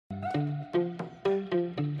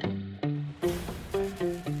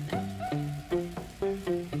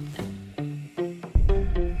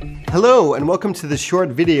Hello and welcome to this short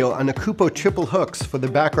video on the Kupo Triple Hooks for the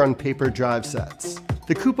background paper drive sets.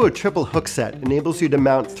 The Kupo Triple Hook Set enables you to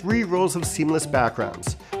mount 3 rolls of seamless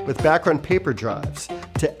backgrounds with background paper drives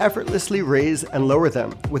to effortlessly raise and lower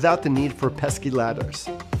them without the need for pesky ladders.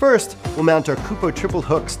 First, we'll mount our Kupo Triple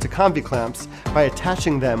Hooks to Convi Clamps by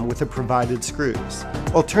attaching them with the provided screws.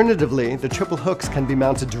 Alternatively, the triple hooks can be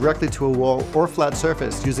mounted directly to a wall or flat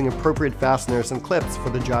surface using appropriate fasteners and clips for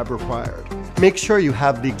the job required. Make sure you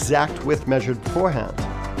have the exact width measured beforehand.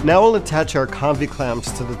 Now we'll attach our Convi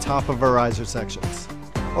Clamps to the top of our riser sections.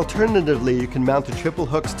 Alternatively, you can mount the triple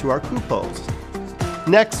hooks to our Kupos.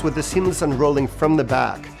 Next, with the seamless unrolling from the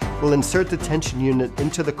back, we'll insert the tension unit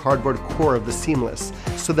into the cardboard core of the seamless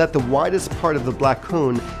so that the widest part of the black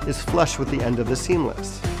cone is flush with the end of the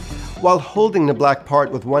seamless. While holding the black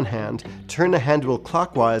part with one hand, turn the handle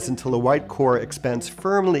clockwise until the white core expands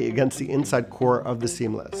firmly against the inside core of the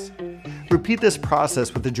seamless. Repeat this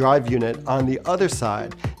process with the drive unit on the other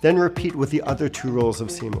side, then repeat with the other 2 rolls of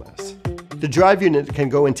seamless. The drive unit can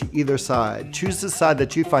go into either side. Choose the side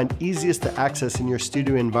that you find easiest to access in your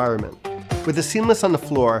studio environment. With the seamless on the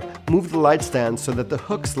floor, move the light stand so that the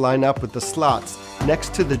hooks line up with the slots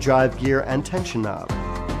next to the drive gear and tension knob.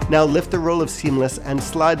 Now lift the roll of seamless and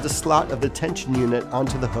slide the slot of the tension unit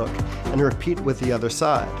onto the hook and repeat with the other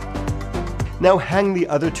side. Now hang the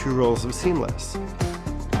other 2 rolls of seamless.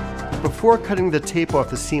 Before cutting the tape off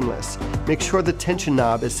the seamless, make sure the tension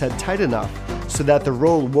knob is set tight enough so that the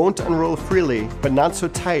roll won't unroll freely, but not so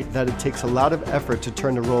tight that it takes a lot of effort to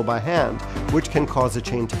turn the roll by hand, which can cause the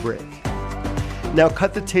chain to break. Now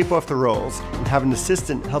cut the tape off the rolls and have an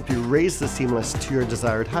assistant help you raise the seamless to your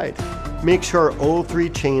desired height. Make sure all 3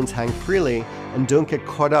 chains hang freely and don't get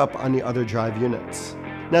caught up on the other drive units.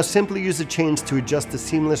 Now simply use the chains to adjust the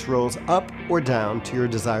seamless rolls up or down to your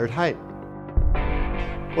desired height.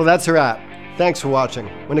 Well, that's a wrap. Thanks for watching.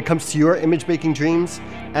 When it comes to your image making dreams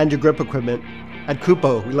and your grip equipment, at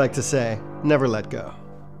Kupo we like to say, never let go.